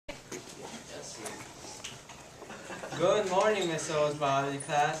Good morning, Miss O's biology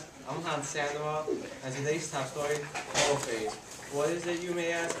class. I'm Hans Sandoval, and today's top story, prophase. What is it, you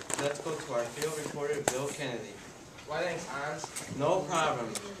may ask? Let's go to our field reporter, Bill Kennedy. Why thanks, Hans? No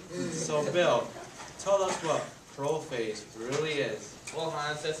problem. So, Bill, tell us what prophase really is. Well,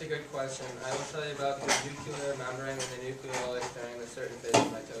 Hans, that's a good question. I will tell you about the nuclear membrane and the nucleolus during a certain phase of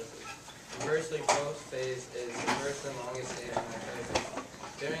mitosis. Inversely, prophase is inversely longest stage of mitosis.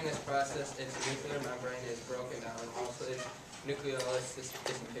 During this process, its nuclear membrane is broken down, also its nucleolus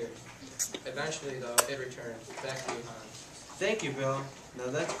disappears. Eventually, though, it returns. Back to you, Hans. Thank you, Bill. Now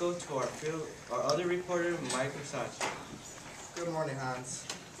let's go to our other reporter, Mike Versace. Good morning, Hans.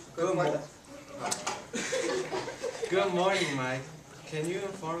 Good morning, Mike. Can you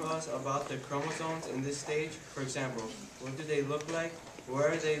inform us about the chromosomes in this stage? For example, what do they look like? Where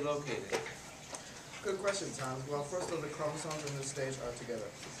are they located? Good question, Hans. Well, first of the chromosomes in this stage are together,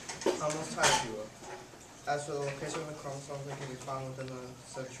 almost tied, if you will. As for the location of the chromosomes, they can be found within the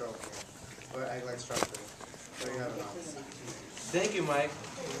centromere, or egg-like structure. There you have it, Hans. Thank you, Mike.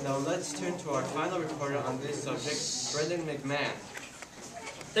 Now let's turn to our final reporter on this subject, Brendan McMahon.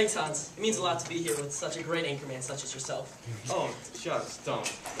 Thanks, Hans. It means a lot to be here with such a great anchorman such as yourself. Oh, shucks, don't.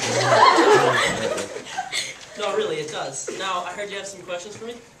 No, really, it does. Now, I heard you have some questions for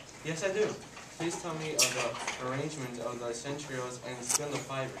me? Yes, I do. Please tell me of the arrangement of the centrioles and spindle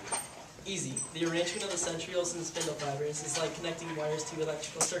fibers. Easy. The arrangement of the centrioles and the spindle fibers is like connecting wires to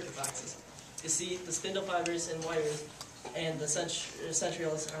electrical circuit boxes. You see, the spindle fibers and wires and the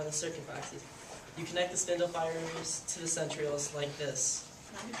centrioles are the circuit boxes. You connect the spindle fibers to the centrioles like this.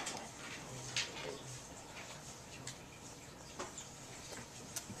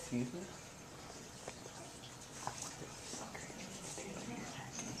 Excuse me?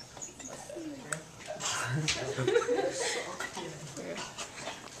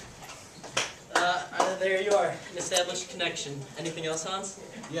 There you are, an established connection. Anything else, Hans?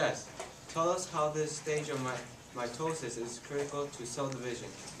 Yes. Tell us how this stage of mitosis is critical to cell division.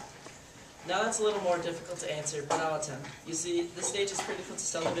 Now that's a little more difficult to answer, but I'll attempt. You see, this stage is critical to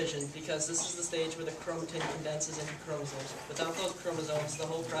cell division because this is the stage where the chromatin condenses into chromosomes. Without those chromosomes, the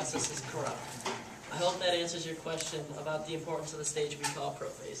whole process is corrupt. I hope that answers your question about the importance of the stage we call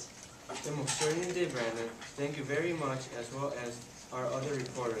prophase. It most certainly did, Brandon. Thank you very much, as well as our other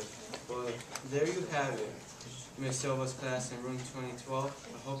reporters. Well, there you have it, Ms. Silva's class in room 2012.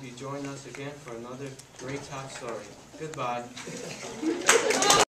 I hope you join us again for another great top story. Goodbye.